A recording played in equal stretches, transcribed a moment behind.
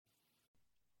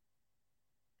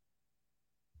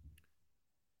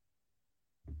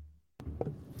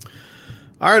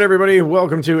All right, everybody,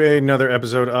 welcome to another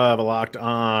episode of Locked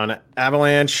On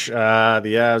Avalanche. The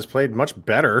Avs played much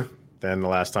better than the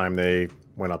last time they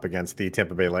went up against the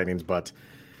Tampa Bay Lightnings, but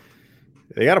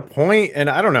they got a point, and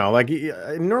I don't know, like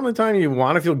normally time you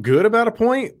want to feel good about a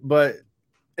point,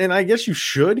 and I guess you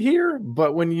should here,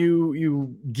 but when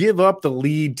you give up the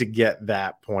lead to get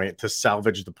that point, to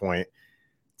salvage the point,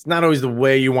 it's not always the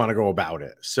way you want to go about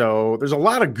it. So there's a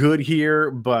lot of good here,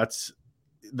 but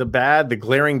the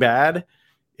glaring bad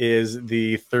is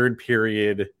the third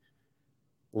period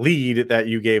lead that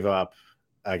you gave up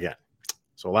again.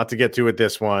 So a lot to get to with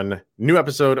this one. New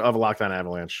episode of Locked On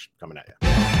Avalanche coming at you.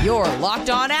 You're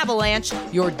Locked On Avalanche,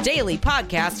 your daily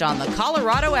podcast on the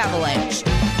Colorado Avalanche.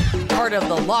 Part of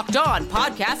the Locked On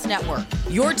Podcast Network,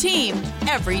 your team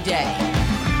every day.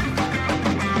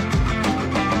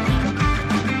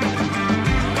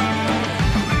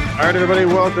 All right, everybody,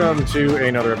 welcome to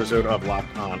another episode of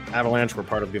Locked On Avalanche. We're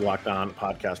part of the Locked On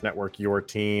Podcast Network, your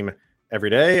team every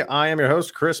day. I am your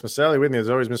host, Chris Maselli. With me, as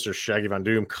always, Mr. Shaggy Von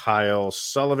Doom, Kyle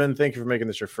Sullivan. Thank you for making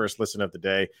this your first listen of the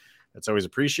day. That's always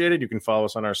appreciated. You can follow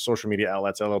us on our social media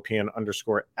outlets,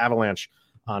 LOPN_Avalanche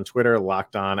on Twitter,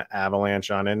 Locked On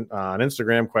Avalanche on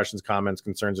Instagram. Questions, comments,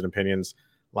 concerns, and opinions,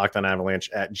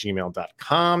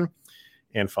 lockedonavalanche@gmail.com.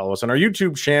 And follow us on our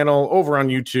YouTube channel over on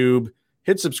YouTube.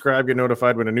 Hit subscribe, get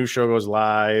notified when a new show goes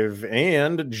live,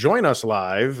 and join us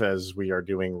live as we are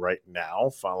doing right now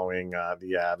following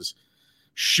the Avs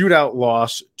shootout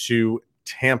loss to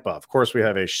Tampa. Of course, we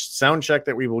have a sound check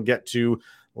that we will get to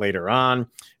later on.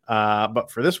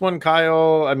 But for this one,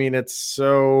 Kyle, I mean, it's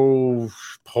so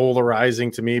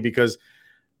polarizing to me because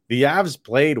the Avs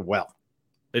played well.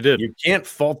 They did. You can't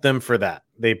fault them for that.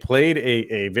 They played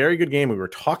a very good game. We were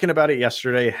talking about it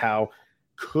yesterday, how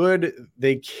could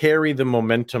they carry the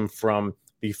momentum from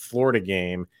the Florida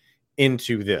game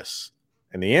into this?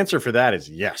 And the answer for that is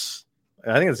yes.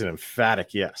 I think it's an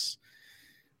emphatic yes.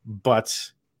 But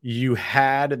you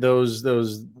had those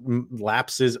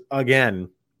lapses again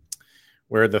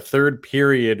where the third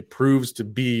period proves to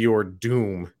be your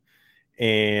doom.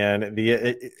 And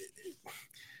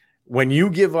when you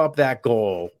give up that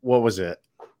goal, what was it?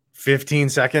 15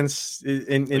 seconds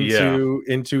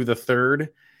into the third.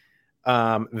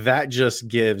 That just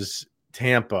gives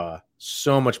Tampa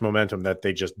so much momentum that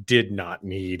they just did not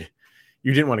need.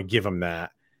 You didn't want to give them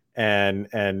that. And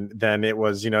then it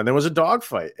was, there was a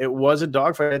dogfight. It was a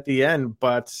dogfight at the end,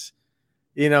 but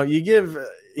I want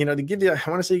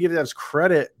to say you give the Avs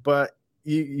credit, but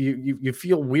you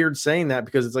feel weird saying that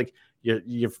because it's like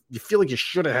you feel like you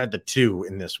should have had the two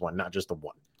in this one, not just the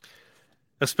one.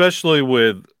 Especially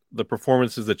with the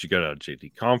performances that you got out of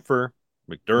JT Compher.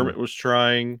 McDermott was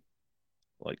trying.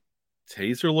 Like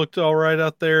Taser looked all right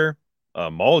out there.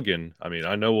 Mulligan, I mean,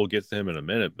 I know we'll get to him in a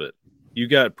minute, but you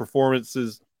got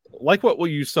performances like what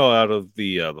you saw out of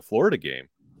the Florida game,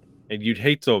 and you'd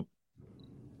hate to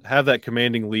have that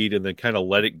commanding lead and then kind of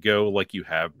let it go like you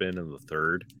have been in the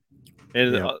third.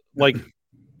 And like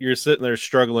you're sitting there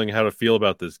struggling how to feel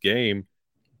about this game.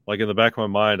 Like in the back of my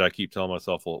mind, I keep telling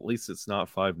myself, well, at least it's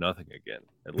not 5-0 again.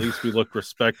 At least we look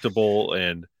respectable,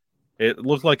 and it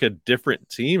looked like a different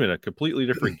team in a completely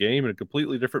different game and a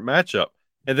completely different matchup.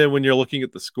 And then when you're looking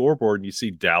at the scoreboard and you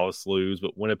see Dallas lose,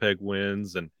 but Winnipeg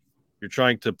wins, and you're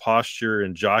trying to posture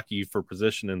and jockey for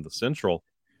position in the Central,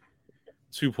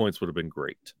 2 points would have been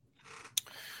great.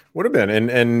 Would have been.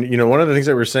 And one of the things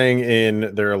that we were saying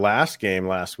in their last game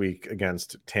last week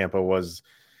against Tampa was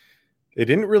it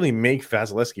didn't really make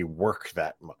Vasilevsky work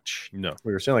that much. No.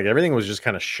 We were saying like everything was just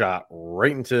kind of shot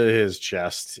right into his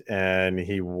chest, and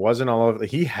he wasn't all over.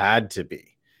 He had to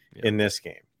be in this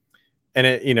game. And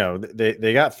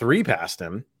they got 3 past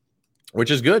him,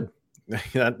 which is good.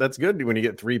 That's good when you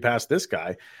get 3 past this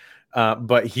guy.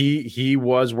 But he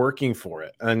was working for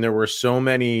it. And there were so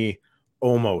many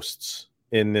almosts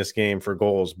in this game for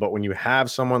goals. But when you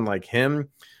have someone like him,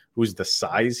 who's the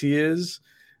size he is,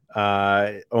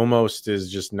 almost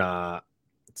is just not,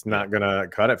 it's not going to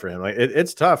cut it for him. Like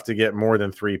it's tough to get more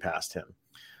than 3 past him.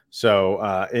 So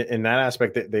in that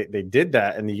aspect, they did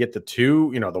that, and you get the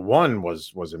 2. The 1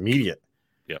 was immediate.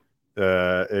 Yeah.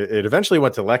 It eventually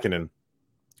went to Lehkonen,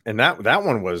 and that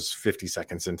one was 50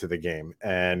 seconds into the game,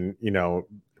 and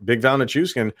Big Val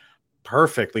Nichushkin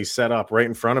perfectly set up right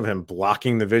in front of him,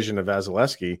 blocking the vision of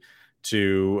Vasilevsky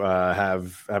to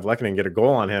have Lehkonen get a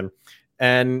goal on him,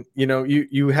 and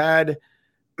you had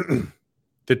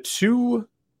the 2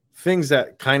 things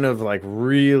that kind of like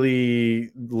really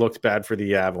looked bad for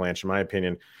the Avalanche, in my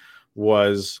opinion,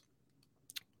 was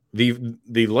the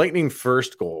Lightning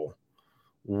first goal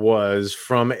was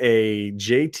from a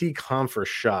JT Compher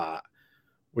shot,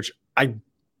 which I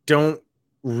don't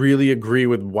really agree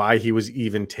with why he was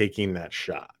even taking that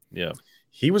shot. Yeah.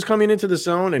 He was coming into the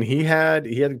zone and he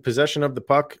had possession of the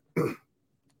puck,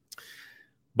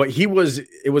 but it was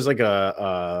like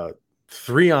a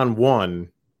 3-on-1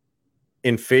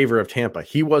 in favor of Tampa.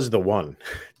 He was the one.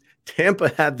 Tampa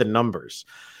had the numbers,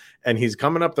 and he's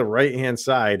coming up the right-hand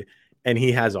side, and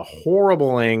he has a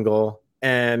horrible angle,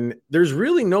 and there's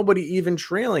really nobody even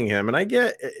trailing him. And I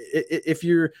get if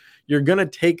you're going to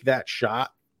take that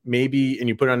shot, maybe, and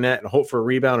you put it on net and hope for a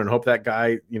rebound and hope that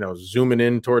guy, zooming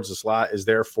in towards the slot is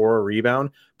there for a rebound,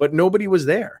 but nobody was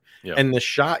there. Yeah. And the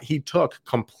shot he took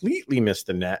completely missed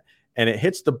the net, and it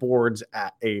hits the boards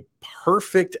at a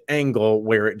perfect angle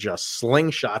where it just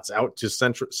slingshots out to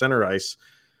center ice,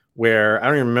 where I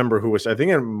don't even remember who was. I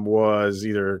think it was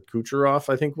either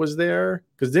Kucherov, I think, was there.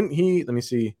 Because didn't he? Let me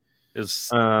see. It was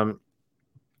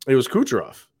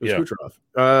Kucherov.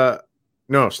 Kucherov.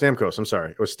 No, Stamkos. I'm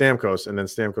sorry. It was Stamkos, and then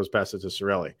Stamkos passed it to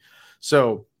Cirelli.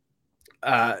 So,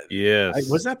 yes.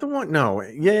 Was that the one? No.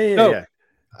 Yeah.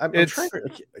 I'm trying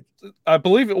to, I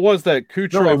believe it was that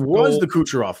Kucherov. No, it was the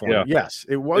Kucherov one. Yeah. Yes,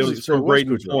 it was. It was from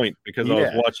Braden Point, because I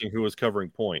was watching who was covering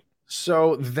Point.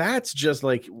 So that's just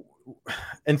like,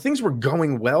 and things were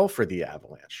going well for the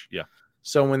Avalanche. Yeah.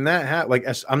 So when that happened,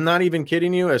 I'm not even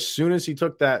kidding you, as soon as he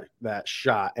took that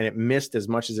shot and it missed as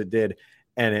much as it did,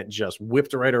 and it just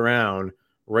whipped right around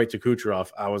right to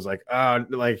Kucherov, I was like,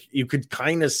 you could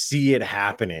kind of see it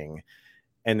happening.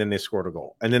 And then they scored a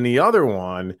goal. And then the other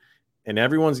one, and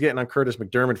everyone's getting on Curtis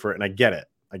McDermott for it, and I get it.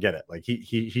 Like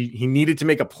he needed to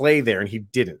make a play there, and he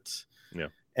didn't. Yeah.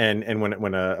 And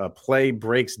when a play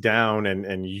breaks down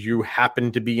and you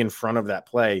happen to be in front of that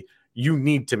play, you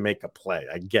need to make a play.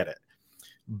 I get it.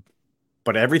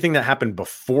 But everything that happened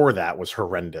before that was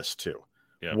horrendous too.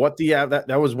 Yeah.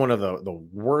 That was one of the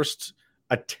worst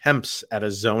attempts at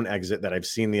a zone exit that I've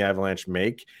seen the Avalanche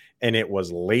make, and it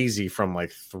was lazy from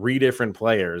like 3 different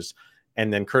players.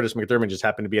 And then Curtis McDermott just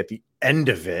happened to be at the end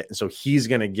of it. And so he's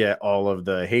going to get all of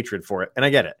the hatred for it. And I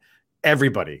get it.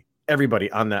 Everybody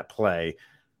on that play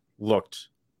looked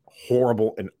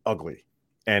horrible and ugly.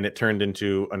 And it turned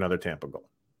into another Tampa goal.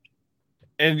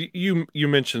 And you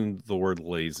mentioned the word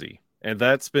lazy. And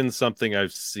that's been something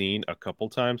I've seen a couple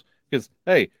times. Because,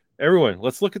 hey, everyone,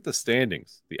 let's look at the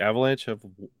standings. The Avalanche have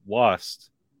lost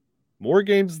more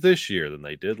games this year than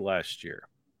they did last year.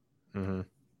 Mm-hmm.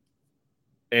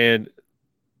 And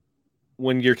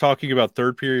when you're talking about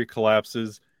third period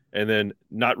collapses and then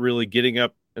not really getting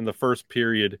up in the first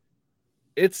period,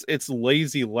 it's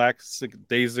lazy,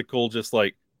 lackadaisical, just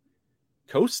like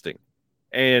coasting.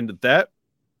 And that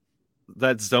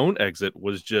zone exit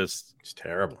was just, it's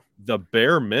terrible. The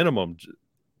bare minimum.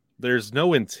 There's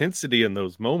no intensity in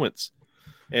those moments.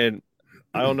 And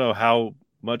I don't know how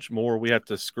much more we have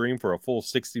to scream for a full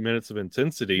 60 minutes of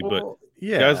intensity, but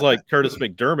guys like Curtis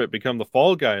McDermott become the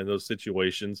fall guy in those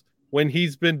situations when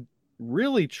he's been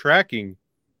really tracking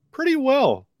pretty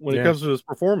well when it comes to his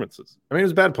performances. I mean, it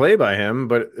was a bad play by him,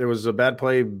 but it was a bad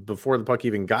play before the puck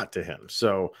even got to him.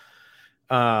 So,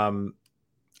 I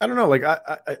don't know. Like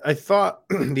I thought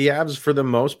the Avs, for the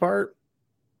most part,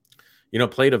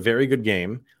 played a very good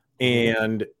game.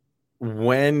 And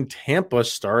when Tampa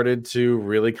started to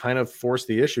really kind of force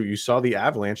the issue, you saw the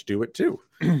Avalanche do it too.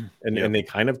 And they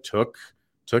kind of took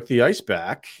the ice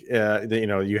back.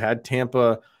 You had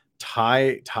Tampa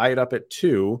tie it up at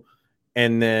 2.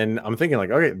 And then I'm thinking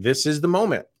like, okay, this is the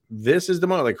moment.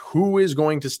 Like, who is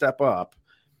going to step up?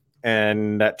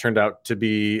 And that turned out to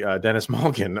be Dennis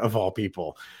Malgin, of all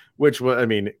people, which was,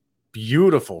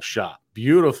 beautiful shot,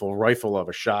 beautiful rifle of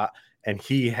a shot. And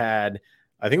he had,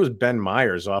 I think it was Ben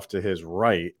Myers off to his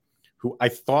right, who I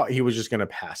thought he was just going to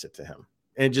pass it to him.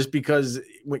 And just because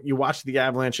when you watch the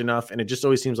Avalanche enough, and it just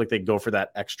always seems like they go for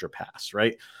that extra pass,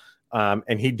 right?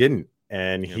 And he didn't.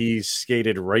 And he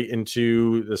skated right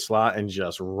into the slot and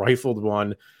just rifled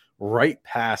one right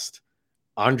past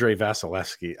Andrei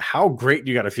Vasilevsky. How great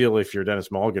do you got to feel if you're Dennis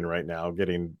Malgin right now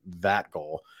getting that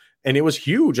goal? And it was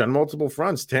huge on multiple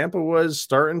fronts. Tampa was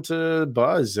starting to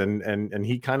buzz, and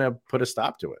he kind of put a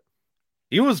stop to it.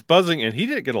 He was buzzing, and he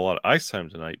didn't get a lot of ice time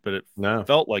tonight, but it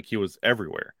felt like he was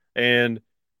everywhere. And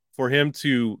for him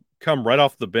to come right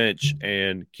off the bench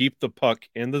and keep the puck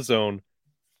in the zone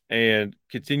and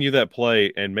continue that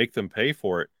play and make them pay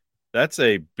for it, that's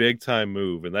a big-time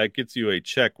move, and that gets you a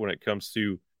check when it comes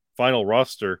to final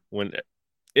roster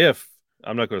if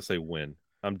I'm not going to say when.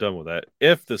 I'm done with that.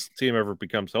 If this team ever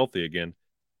becomes healthy again,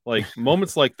 like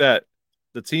moments like that,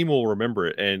 the team will remember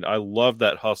it. And I love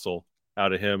that hustle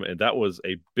out of him. And that was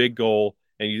a big goal.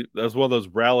 And that was one of those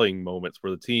rallying moments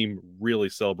where the team really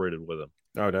celebrated with him.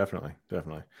 Oh, definitely.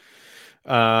 Definitely.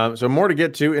 So more to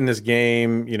get to in this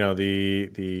game.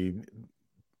 The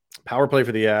power play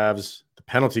for the Avs, the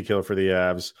penalty kill for the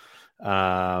Avs,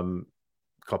 a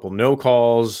couple no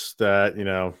calls that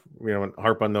we don't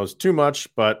harp on those too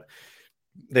much, but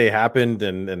they happened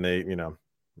and they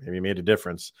maybe made a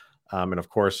difference. And of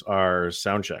course, our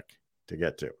sound check to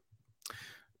get to.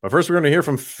 But first, we're going to hear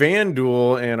from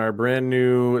FanDuel, and our brand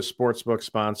new sportsbook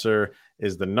sponsor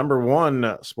is the number one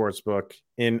sportsbook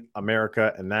in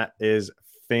America, and that is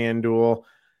FanDuel.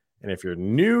 And if you're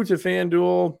new to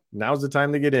FanDuel, now's the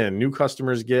time to get in. New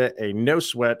customers get a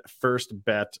no-sweat first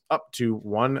bet up to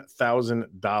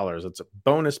 $1,000. It's a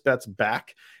bonus bets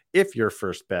back if your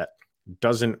first bet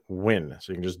doesn't win.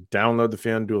 So you can just download the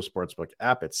FanDuel Sportsbook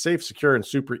app. It's safe, secure, and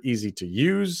super easy to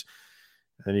use.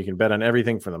 And you can bet on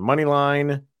everything from the money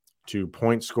line to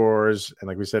point scores. And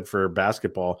like we said, for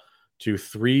basketball, to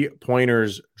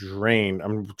 3-pointers drained.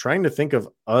 I'm trying to think of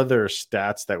other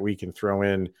stats that we can throw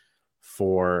in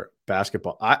for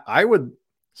basketball. I would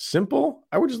just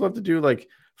love to do like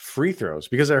free throws,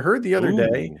 because I heard the other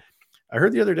day,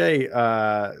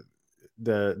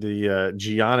 the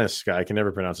Giannis guy, I can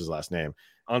never pronounce his last name.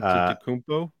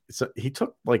 Antetokounmpo. So he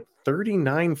took like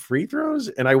 39 free throws,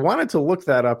 and I wanted to look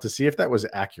that up to see if that was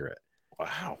accurate.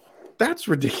 Wow. That's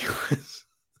ridiculous.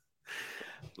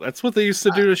 That's what they used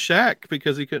to do to Shaq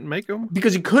because he couldn't make them.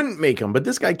 Because he couldn't make them, but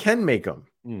this guy can make them.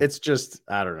 It's just,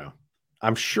 I don't know.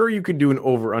 I'm sure you could do an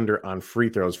over-under on free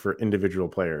throws for individual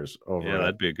players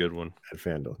that'd be a good one. At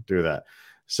FanDuel. Do that.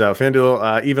 So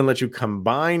FanDuel even lets you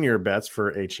combine your bets for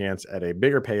a chance at a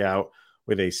bigger payout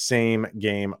with a same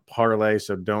game parlay.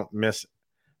 So don't miss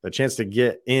the chance to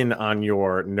get in on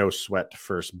your no sweat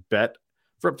first bet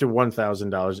for up to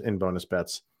 $1,000 in bonus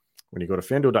bets when you go to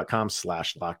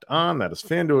FanDuel.com/locked on. That is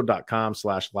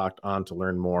FanDuel.com/locked on to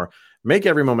learn more. Make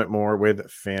every moment more with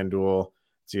FanDuel.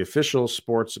 It's the official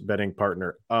sports betting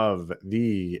partner of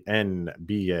the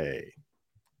NBA.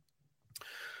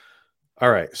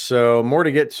 All right, so more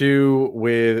to get to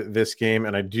with this game,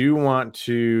 and I do want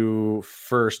to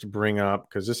first bring up,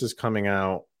 because this is coming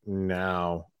out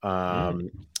now,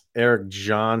 Eric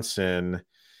Johnson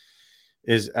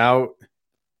is out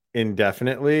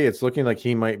indefinitely. It's looking like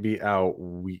he might be out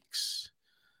weeks.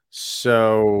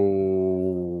 So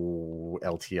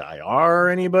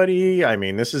LTIR, anybody? I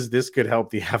mean, this could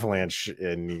help the Avalanche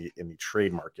in the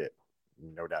trade market,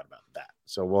 no doubt about that.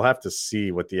 So we'll have to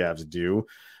see what the Avs do.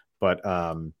 But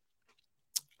I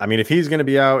mean, if he's going to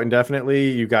be out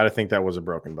indefinitely, you got to think that was a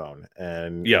broken bone.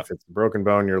 And if it's a broken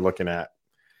bone, you're looking at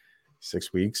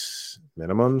 6 weeks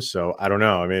minimum. So I don't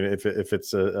know. I mean, if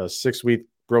it's a 6-week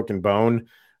broken bone,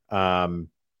 LTIR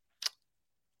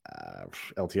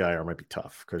might be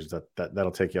tough, because that'll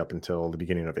take you up until the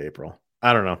beginning of April.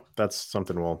 I don't know. That's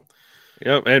something we'll.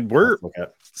 Yeah, and we're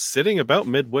sitting about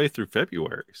midway through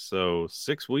February, so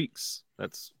 6 weeks.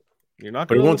 That's.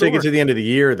 But it won't take it to the end of the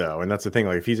year, though. And that's the thing.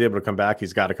 Like, if he's able to come back,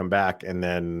 he's got to come back. And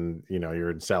then, you're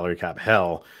in salary cap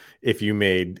hell if you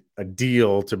made a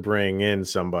deal to bring in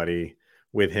somebody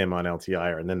with him on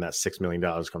LTIR, and then that $6 million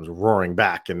comes roaring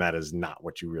back. And that is not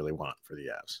what you really want for the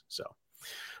Avs. So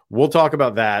we'll talk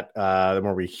about that the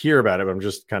more we hear about it. But I'm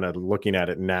just kind of looking at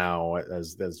it now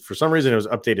as for some reason it was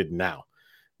updated now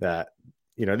that,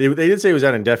 they did say he was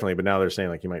out indefinitely, but now they're saying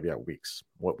like he might be out weeks.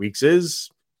 What weeks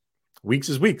is? Weeks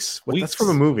is weeks. That's from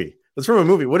a movie.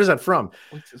 What is that from?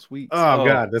 Weeks is weeks. Oh,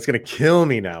 God, that's gonna kill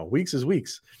me now. Weeks is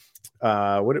weeks.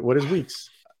 What is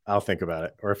weeks? I'll think about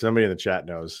it. Or if somebody in the chat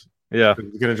knows,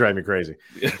 it's gonna drive me crazy.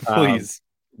 Please.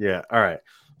 Yeah. All right.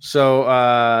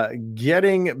 So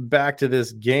getting back to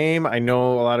this game, I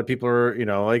know a lot of people are,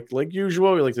 like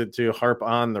usual, we like to harp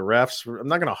on the refs. I'm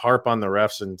not gonna harp on the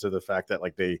refs into the fact that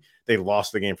like they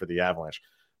lost the game for the Avalanche,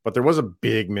 but there was a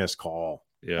big missed call.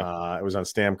 Yeah, it was on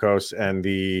Stamkos, and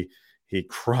he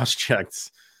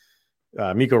cross-checked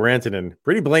Mikko Rantanen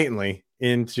pretty blatantly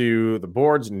into the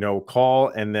boards, no call,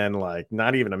 and then like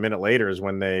not even a minute later is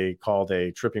when they called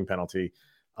a tripping penalty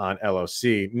on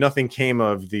LOC. Nothing came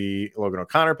of the Logan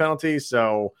O'Connor penalty,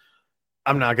 so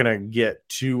I'm not gonna get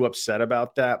too upset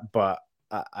about that. But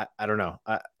I don't know.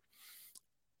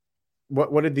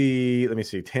 What did let me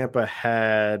see. Tampa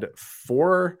had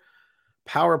 4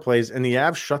 power plays, and the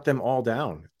Avs shut them all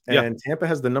down. And Tampa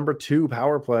has the number 2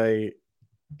 power play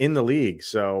in the league.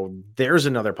 So there's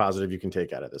another positive you can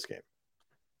take out of this game.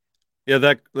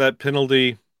 Yeah, that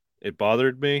penalty, it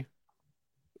bothered me.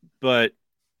 But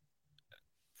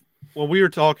when we were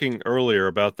talking earlier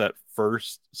about that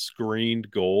first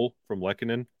screened goal from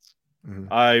Lehkonen,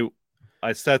 I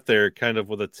sat there kind of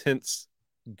with a tense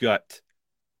gut.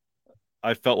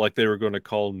 I felt like they were going to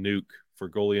call Nuke for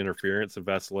goalie interference, and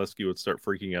Vasilevsky would start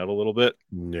freaking out a little bit.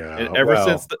 Yeah. And ever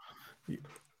since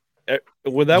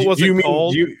when that wasn't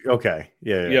called, okay,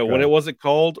 yeah, when it wasn't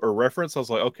called or referenced, I was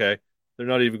like, okay, they're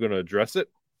not even going to address it.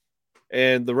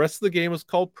 And the rest of the game was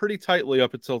called pretty tightly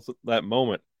up until that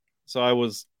moment. So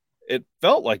it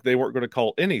felt like they weren't going to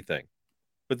call anything.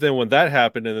 But then when that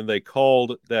happened, and then they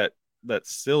called that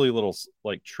silly little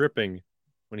like tripping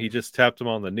when he just tapped him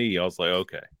on the knee, I was like,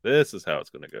 okay, this is how it's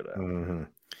going to go down. Mm-hmm.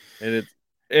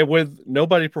 And with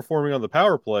nobody performing on the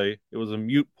power play, it was a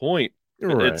moot point.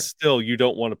 Right. It's still, you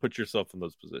don't want to put yourself in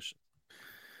those positions.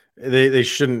 They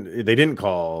shouldn't. They didn't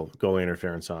call goalie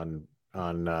interference on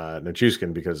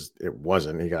Nichushkin because it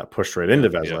wasn't. He got pushed right into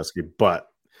Vasilevsky. Yeah. But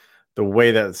the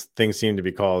way that things seemed to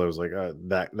be called, it was like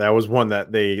that was one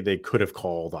that they could have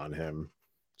called on him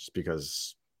just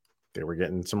because they were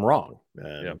getting some wrong.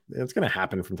 And it's going to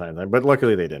happen from time to time, but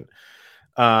luckily they didn't.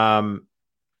 Bowen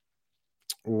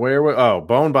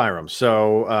Byram.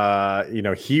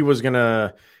 So he's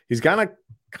gonna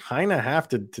kind of have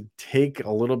to take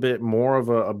a little bit more of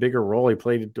a bigger role. He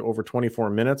played over 24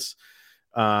 minutes.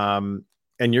 And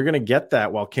you're going to get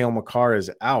that while Cale Makar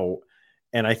is out.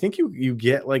 And I think you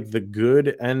get like the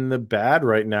good and the bad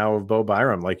right now of Bo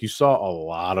Byram. Like you saw a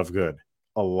lot of good.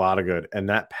 And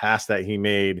that pass that he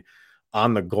made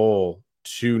on the goal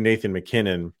to Nathan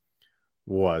MacKinnon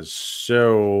was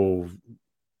so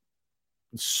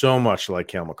much like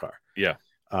Cale Makar. Yeah.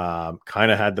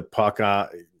 Kind of had the puck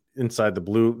inside the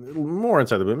blue,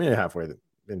 maybe halfway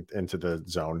into the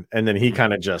zone. And then he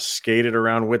kind of just skated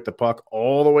around with the puck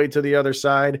all the way to the other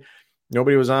side.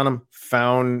 Nobody was on him.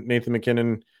 Found Nathan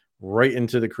MacKinnon right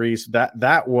into the crease. That's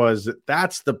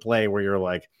the play where you're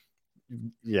like,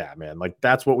 yeah, man, like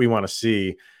that's what we want to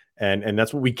see. And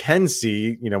that's what we can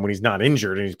see, when he's not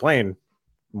injured and he's playing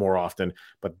more often.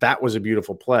 But that was a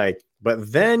beautiful play.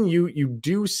 But then you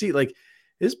do see like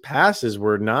his passes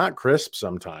were not crisp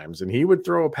sometimes, and he would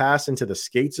throw a pass into the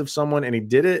skates of someone, and he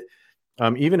did it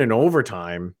even in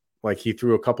overtime. Like he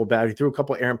threw a couple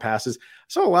errant passes. I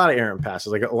saw a lot of errant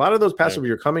passes. Like a lot of those passes where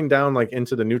you're coming down like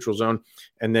into the neutral zone,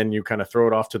 and then you kind of throw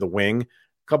it off to the wing. A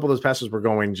couple of those passes were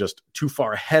going just too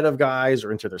far ahead of guys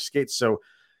or into their skates. So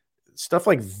stuff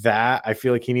like that, I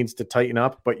feel like he needs to tighten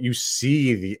up. But you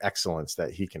see the excellence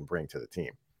that he can bring to the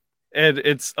team. And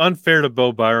it's unfair to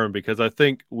Bo Byram because I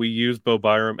think we use Bo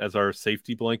Byram as our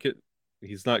safety blanket.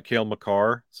 He's not Cale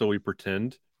Makar, so we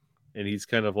pretend. And he's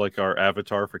kind of like our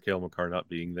avatar for Cale Makar not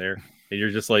being there. And you're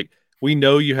just like, we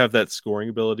know you have that scoring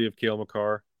ability of Cale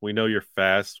Makar. We know you're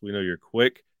fast. We know you're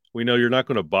quick. We know you're not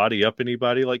going to body up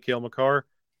anybody like Cale Makar.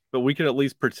 But we can at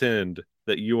least pretend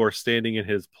that you are standing in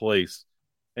his place.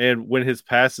 And when his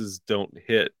passes don't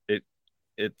hit, it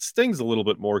stings a little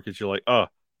bit more because you're like, oh,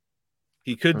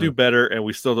 he could do better, and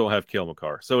we still don't have Cale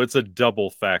Makar. So it's a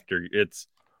double factor. It's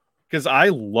because I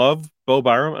love Bo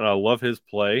Byram and I love his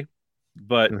play,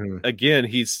 but again,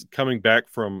 he's coming back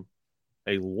from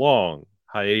a long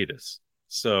hiatus.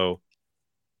 So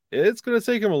it's going to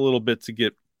take him a little bit to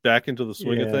get back into the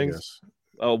swing of things.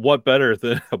 What better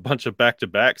than a bunch of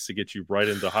back-to-backs to get you right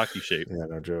into hockey shape? Yeah,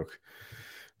 no joke.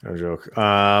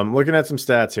 Looking at some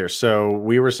stats here. So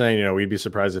we were saying, we'd be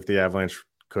surprised if the Avalanche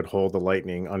could hold the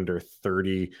Lightning under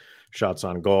 30 shots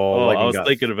on goal. I was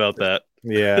thinking about that.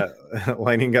 Yeah,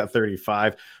 Lightning got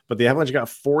 35, but the Avalanche got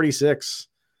 46.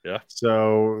 Yeah.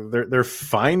 So they're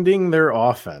finding their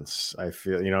offense, I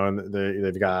feel, and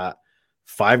they've got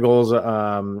 5 goals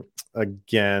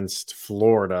against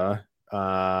Florida,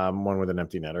 one with an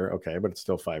empty netter. Okay, but it's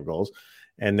still 5 goals.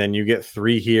 And then you get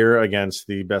 3 here against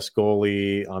the best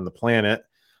goalie on the planet.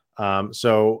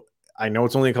 So I know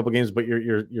it's only a couple games, but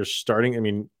you're starting. I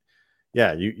mean,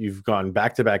 yeah, you've gone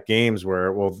back-to-back games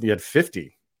where, you had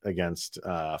 50 against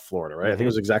Florida, right? I think it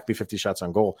was exactly 50 shots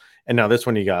on goal. And now this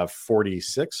one you got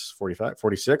 46, 45,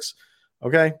 46.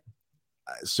 Okay.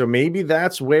 So maybe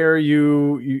that's where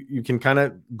you can kind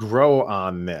of grow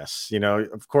on this.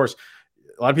 Of course,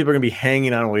 a lot of people are going to be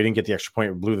hanging on. We didn't get the extra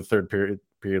point. Blew the third period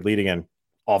lead again.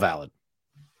 All valid.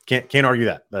 Can't argue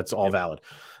that. That's all valid.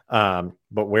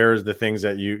 But where's the things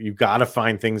that you got to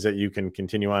find things that you can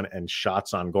continue on, and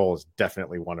shots on goal is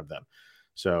definitely one of them.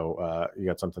 So you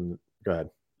got something? Go ahead.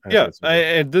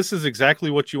 And this is exactly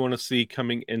what you want to see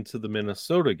coming into the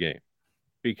Minnesota game,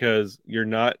 because you're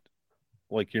not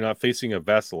facing a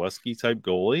Vasilevsky type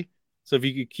goalie. So if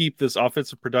you could keep this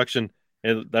offensive production,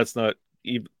 and that's not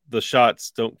even the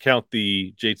shots don't count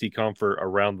the JT Compher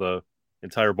around the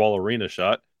entire ball arena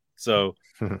shot. So,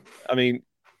 I mean,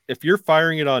 if you're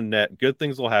firing it on net, good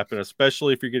things will happen,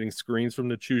 especially if you're getting screens from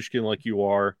Nichushkin like you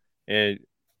are, and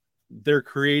they're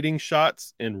creating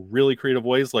shots in really creative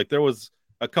ways. Like there was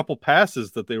a couple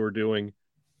passes that they were doing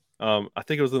I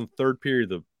think it was in the third period.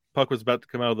 The puck was about to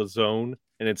come out of the zone,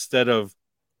 and instead of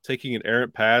taking an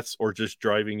errant pass or just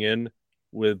driving in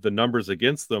with the numbers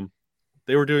against them,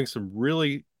 they were doing some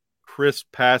really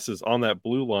crisp passes on that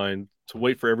blue line to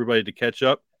wait for everybody to catch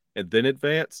up and then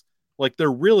advance. Like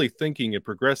they're really thinking and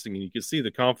progressing, and you can see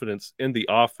the confidence in the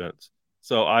offense.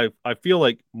 So I feel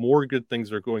like more good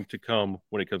things are going to come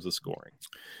when it comes to scoring.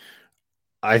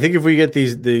 I think if we get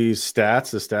these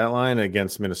stats, the stat line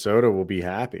against Minnesota, we'll be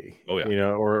happy. Oh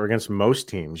yeah, or against most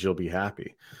teams, you'll be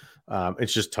happy.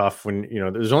 It's just tough when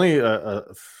there's only a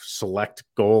select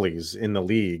goalies in the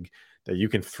league that you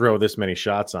can throw this many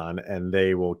shots on, and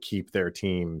they will keep their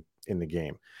team in the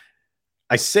game.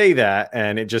 I say that,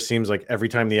 and it just seems like every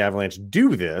time the Avalanche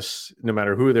do this, no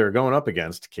matter who they're going up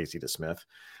against, Casey DeSmith,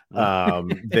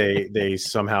 they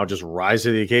somehow just rise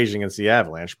to the occasion against the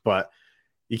Avalanche. But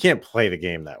you can't play the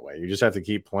game that way. You just have to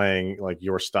keep playing like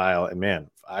your style. And man,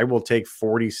 I will take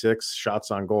 46 shots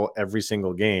on goal every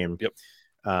single game. Yep.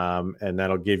 And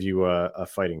that'll give you a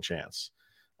fighting chance.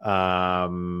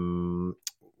 0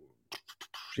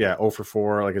 for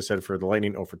 4, like I said, for the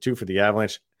Lightning, 0 for 2 for the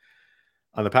Avalanche.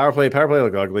 On the power play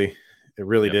looked ugly. It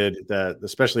really did. That,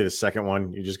 especially the second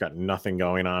one, you just got nothing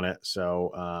going on it.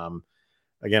 So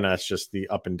again, that's just the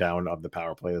up and down of the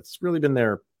power play. That's really been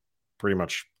there pretty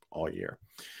much all year.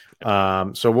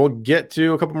 So we'll get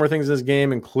to a couple more things in this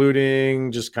game,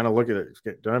 including just kind of look at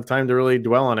it. Don't have time to really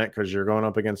dwell on it because you're going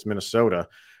up against Minnesota.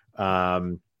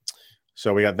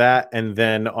 So we got that, and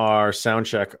then our sound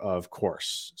check, of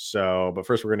course. So, but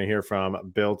first we're going to hear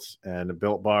from Built and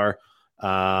Built Bar.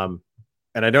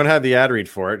 And I don't have the ad read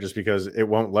for it just because it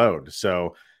won't load.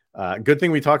 So good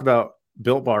thing we talk about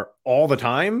Built Bar all the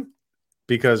time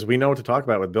because we know what to talk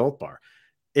about with Built Bar.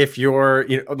 If you're,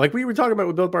 like we were talking about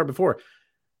with Built Bar before,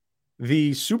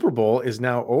 the Super Bowl is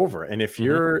now over. And if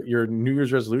your New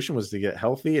Year's resolution was to get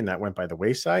healthy and that went by the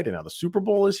wayside and now the Super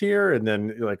Bowl is here, and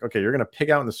then you're like, okay, you're going to pig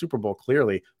out in the Super Bowl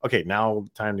clearly. Okay, now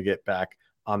time to get back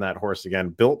on that horse again.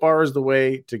 Built Bar is the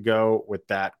way to go with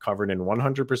that, covered in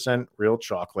 100% real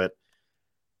chocolate.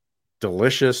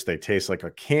 Delicious. They taste like a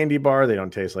candy bar. They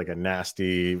don't taste like a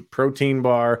nasty protein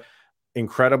bar.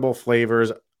 Incredible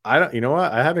flavors. You know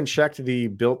what? I haven't checked the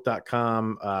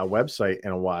built.com website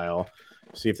in a while.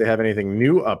 See if they have anything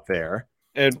new up there.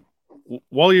 And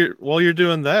while you're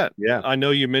doing that, yeah, I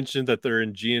know you mentioned that they're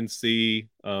in GNC,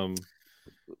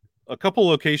 a couple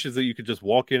locations that you could just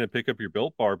walk in and pick up your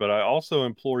Built Bar, but I also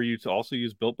implore you to also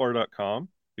use builtbar.com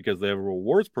because they have a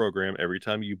rewards program. Every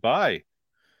time you buy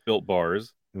Built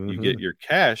Bars, you get your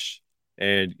cash,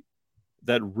 and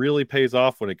that really pays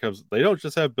off when it comes. They don't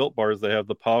just have Built Bars, they have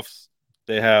the puffs,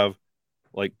 they have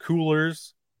like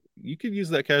coolers. You could use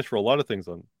that cash for a lot of things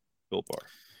on Built Bar.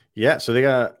 Yeah, so they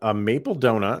got a maple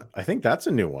donut. I think that's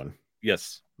a new one.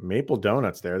 Yes. Maple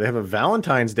donuts there. They have a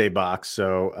Valentine's Day box.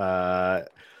 So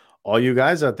all you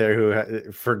guys out there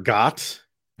who forgot,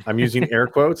 I'm using air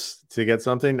quotes to get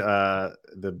something,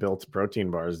 the Built protein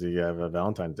bars, do you have a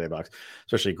Valentine's Day box,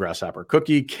 especially grasshopper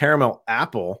cookie, caramel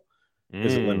apple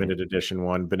is a limited edition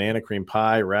one, banana cream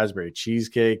pie, raspberry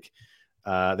cheesecake.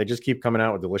 They just keep coming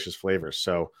out with delicious flavors.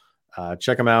 So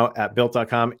check them out at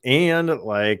built.com. And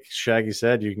like Shaggy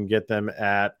said, you can get them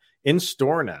in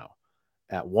store now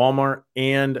at Walmart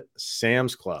and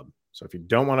Sam's Club. So if you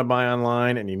don't want to buy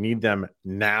online and you need them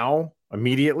now,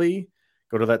 immediately,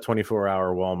 go to that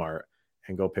 24-hour Walmart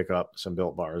and go pick up some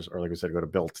Built Bars, or like I said, go to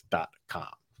built.com.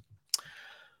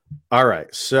 All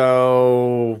right.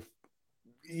 So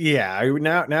yeah,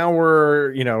 now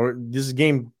we're, this is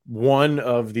game one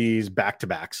of these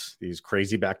back-to-backs, these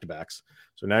crazy back-to-backs.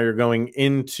 So now you're going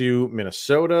into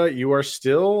Minnesota. You are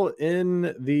still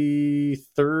in the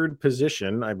third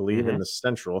position, I believe, in the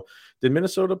Central. Did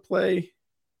Minnesota play?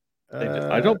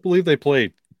 I don't believe they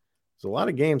played. There's a lot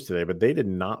of games today, but they did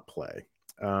not play.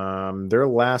 Their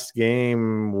last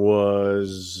game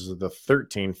was the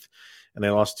 13th, and they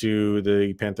lost to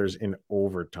the Panthers in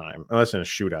overtime. Oh, that's in a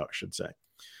shootout, I should say.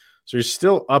 So you're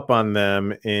still up on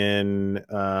them in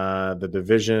the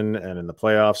division and in the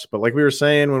playoffs. But like we were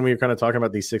saying when we were kind of talking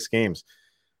about these 6 games,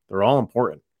 they're all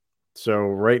important. So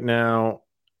right now,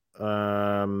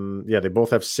 they both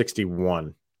have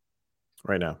 61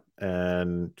 right now.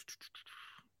 And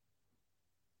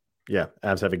yeah,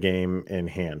 Avs have a game in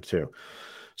hand too.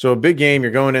 So a big game,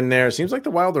 you're going in there. It seems like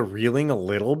the Wild are reeling a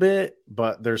little bit,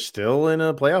 but they're still in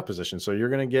a playoff position. So you're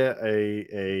going to get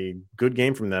a good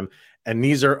game from them. And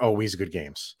these are always good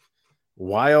games.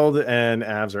 Wild and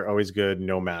Avs are always good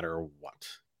no matter what.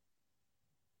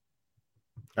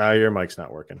 Your mic's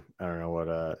not working. I don't know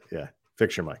what.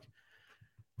 Fix your mic.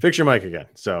 Fix your mic again.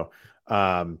 So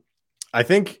I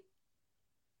think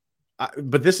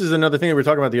But this is another thing that we were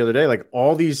talking about the other day. Like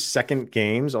all these second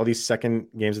games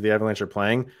that the Avalanche are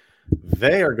playing,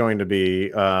 they are going to be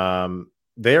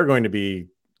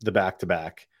the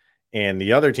back-to-back, and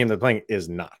the other team they're playing is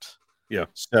not. Yeah.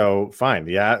 So fine.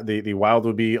 The Wild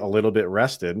will be a little bit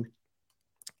rested.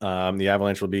 The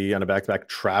Avalanche will be on a back-to-back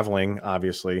traveling,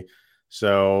 obviously.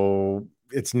 So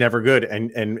it's never good.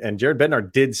 And Jared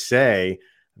Bednar did say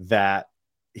that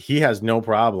he has no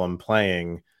problem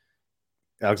playing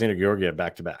Alexander Georgiev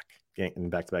back-to-back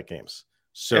games.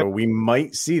 So we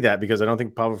might see that because I don't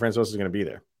think Pavel Francouz is going to be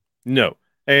there. No.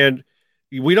 And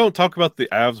we don't talk about the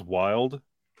Avs Wild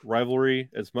rivalry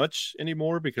as much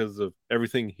anymore because of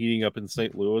everything heating up in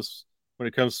St. Louis when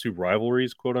it comes to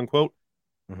rivalries, quote unquote.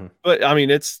 Mm-hmm. But I mean,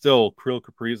 it's still Kirill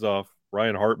Kaprizov,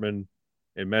 Ryan Hartman,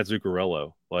 and Matt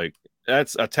Zuccarello. Like,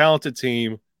 that's a talented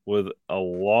team with a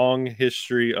long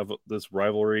history of this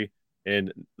rivalry,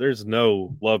 and there's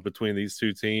no love between these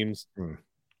two teams.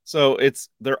 So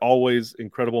they're always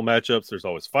incredible matchups. There's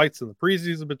always fights in the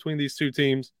preseason between these two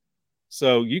teams.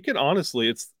 So you can honestly,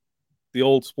 it's the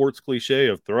old sports cliche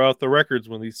of throw out the records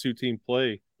when these two teams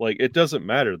play. Like, it doesn't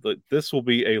matter. This will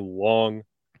be a long,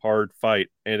 hard fight,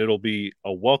 and it'll be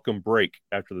a welcome break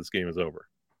after this game is over.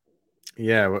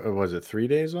 Yeah, was it 3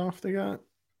 days off they got?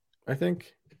 I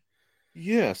think.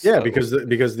 Yes. Yeah, because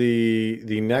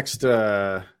the next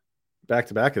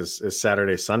back-to-back is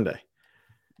Saturday, Sunday.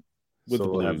 With so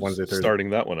the Blues Wednesday, Thursday. Starting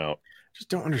that one out. Just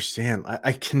don't understand.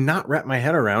 I cannot wrap my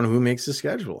head around who makes the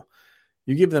schedule.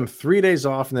 You give them 3 days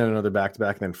off and then another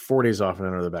back-to-back, and then 4 days off and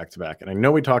another back-to-back. And I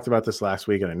know we talked about this last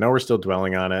week, and I know we're still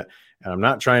dwelling on it. And I'm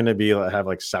not trying to have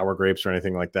like sour grapes or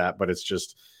anything like that, but it's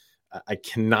just I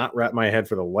cannot wrap my head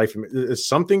for the life of me. There's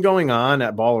something going on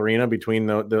at Ball Arena between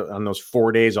on those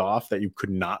 4 days off that you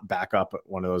could not back up at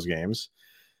one of those games,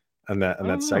 and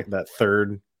that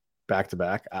third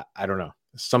back-to-back. I don't know.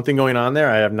 Something going on there.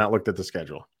 I have not looked at the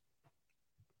schedule.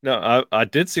 No, I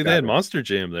did see they had Monster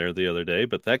Jam there the other day,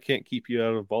 but that can't keep you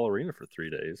out of Ball Arena for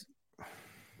 3 days.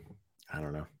 I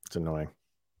don't know. It's annoying.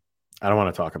 I don't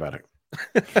want to talk about it.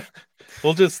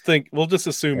 We'll just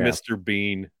assume Mr.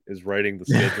 Bean is writing the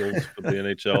schedules for the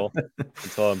NHL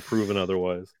until I'm proven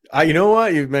otherwise. You know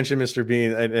what? You've mentioned Mr.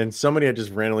 Bean, and somebody had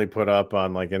just randomly put up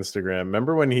on like Instagram.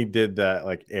 Remember when he did that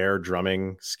like air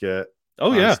drumming skit?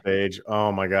 Oh yeah, stage.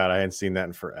 Oh my god, I hadn't seen that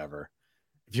in forever.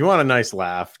 If you want a nice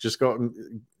laugh, just go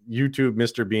YouTube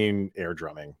Mr. Bean air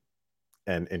drumming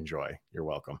and enjoy. You're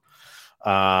welcome.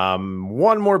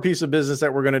 One more piece of business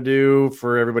that we're going to do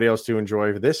for everybody else to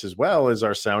enjoy this as well is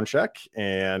our sound check.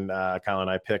 And Kyle and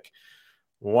I pick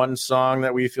one song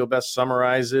that we feel best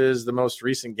summarizes the most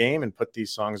recent game and put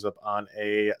these songs up on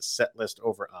a set list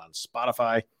over on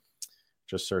Spotify.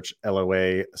 Just search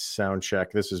LOA sound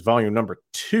check. This is volume number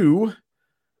 2.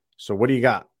 So what do you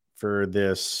got for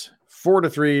this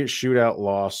 4-3 shootout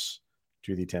loss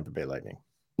to the Tampa Bay Lightning?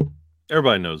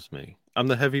 Everybody knows me. I'm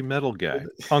the heavy metal guy.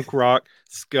 Punk rock,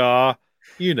 ska,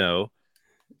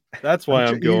 That's why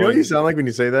I'm going. You know what you sound like when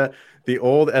you say that? The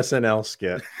old SNL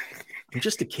skit. I'm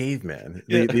just a caveman.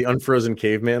 The unfrozen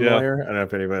caveman lawyer. I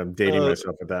don't know if I'm dating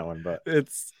myself with that one, but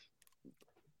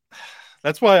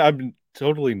that's why I'm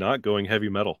totally not going heavy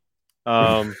metal.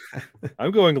 I'm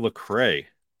going Lecrae.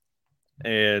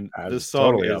 And this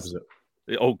song totally is opposite.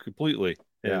 Oh, completely.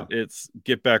 And it's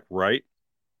Get Back Right.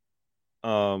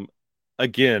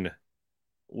 Again,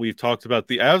 we've talked about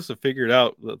the Avs have figured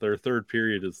out that their third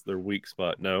period is their weak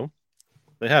spot. No,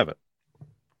 they haven't.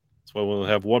 That's why we'll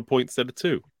have 1 point instead of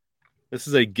 2. This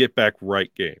is a get back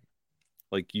right game.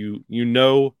 Like you're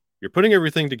putting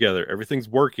everything together, everything's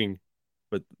working,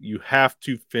 but you have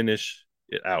to finish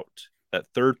it out. That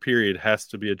third period has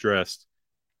to be addressed.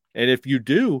 And if you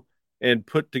do and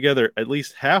put together at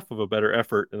least half of a better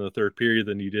effort in the third period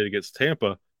than you did against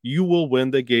Tampa, you will win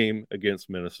the game against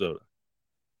Minnesota.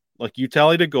 Like, you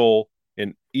tallied a goal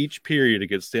in each period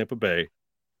against Tampa Bay,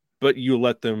 but you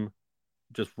let them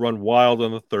just run wild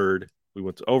on the third. We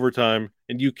went to overtime,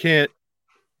 and you can't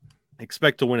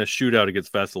expect to win a shootout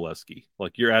against Vasilevsky.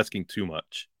 Like, you're asking too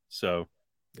much. So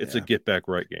it's a get back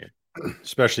right game.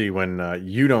 Especially when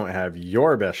you don't have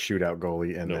your best shootout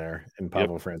goalie in there in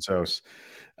Pavel Francouz.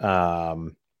 I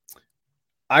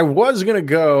was going to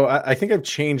go, I think I've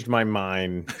changed my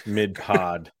mind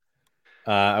mid-pod.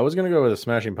 I was going to go with a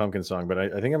Smashing Pumpkins song, but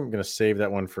I think I'm going to save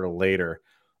that one for later.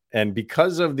 And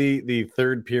because of the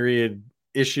third period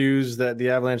issues that the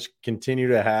Avalanche continue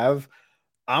to have,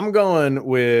 I'm going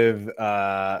with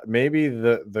maybe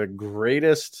the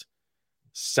greatest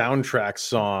soundtrack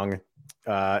song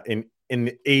in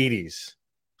the 80s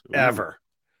ever.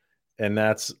 And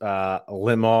that's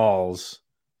Limahl's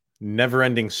Never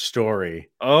Ending Story.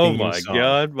 Oh theme my song.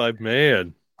 God, my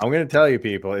man. I'm gonna tell you,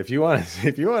 people, if you want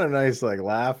a nice like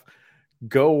laugh,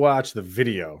 go watch the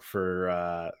video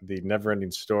for the Never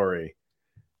Ending Story.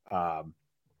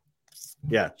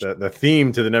 Yeah, the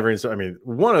theme to the Never Ending Story. I mean,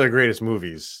 one of the greatest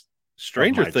movies.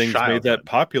 Stranger Things childhood. made that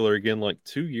popular again like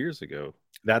 2 years ago.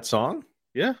 That song?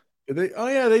 Yeah. They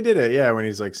did it. Yeah, when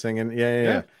he's like singing.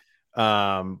 Yeah.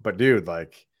 But dude,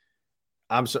 like,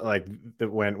 I'm so like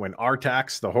when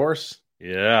Artax the horse,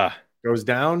 goes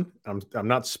down. I'm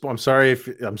sorry if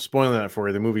I'm spoiling that for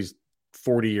you. The movie's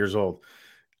 40 years old.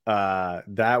 That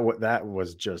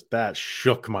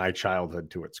shook my childhood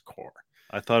to its core.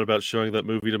 I thought about showing that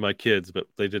movie to my kids, but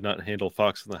they did not handle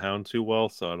Fox and the Hound too well,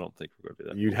 so I don't think we're going to do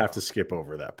that. You'd have to skip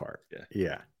over that part.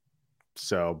 Yeah.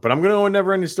 So, but I'm going to go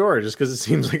Never Ending Story just because it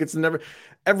seems like it's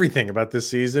everything about this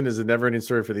season is a never ending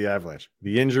story for the Avalanche.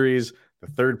 The injuries, the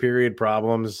third period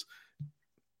problems,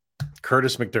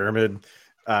 Curtis McDermott.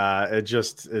 It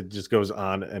just goes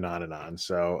on and on and on.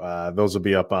 So those will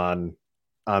be up on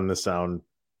the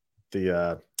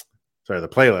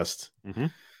playlist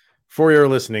for your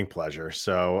listening pleasure.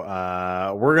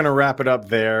 So we're going to wrap it up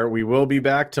there. We will be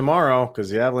back tomorrow because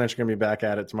the Avalanche are going to be back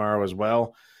at it tomorrow as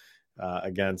well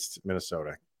against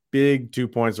Minnesota. Big 2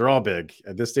 points. They're all big.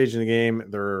 At this stage in the game,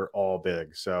 they're all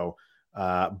big. So,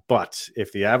 but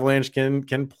if the Avalanche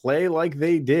can play like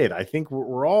they did, I think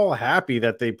we're all happy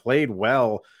that they played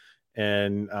well.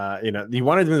 And, you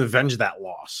wanted them to avenge that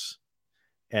loss.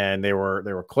 And they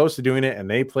were close to doing it, and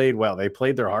they played well. They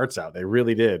played their hearts out. They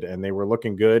really did, and they were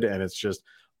looking good. And it's just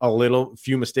a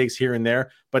few mistakes here and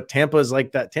there. But Tampa's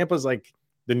like that. Tampa's like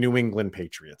the New England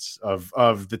Patriots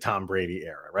of the Tom Brady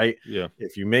era, right? Yeah.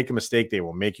 If you make a mistake, they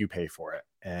will make you pay for it.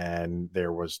 And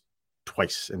there was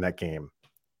twice in that game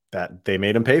that they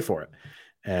made him pay for it,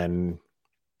 and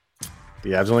the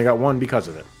Avs only got one because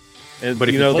of it. But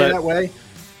if you play that way,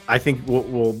 I think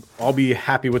we'll all be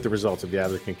happy with the results if the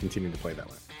Avs can continue to play that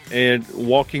way. And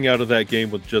walking out of that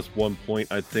game with just 1 point,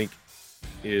 I think,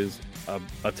 is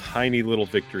a tiny little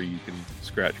victory you can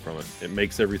scratch from it. It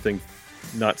makes everything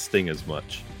not sting as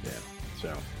much. Yeah.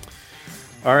 So,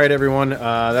 all right, everyone.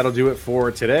 That'll do it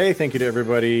for today. Thank you to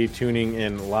everybody tuning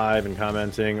in live and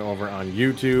commenting over on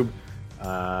YouTube.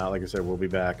 Like I said, we'll be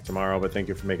back tomorrow, but thank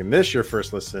you for making this your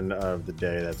first listen of the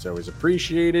day. That's always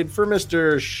appreciated. For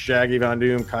Mr. Shaggy Von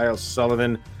Doom, Kyle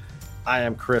Sullivan, I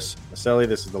am Chris Maselli.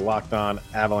 This is the Locked On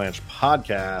Avalanche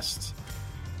podcast.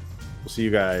 We'll see you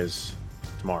guys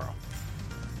tomorrow.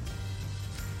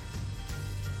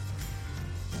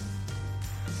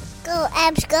 Go,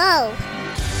 Avs,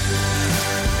 go!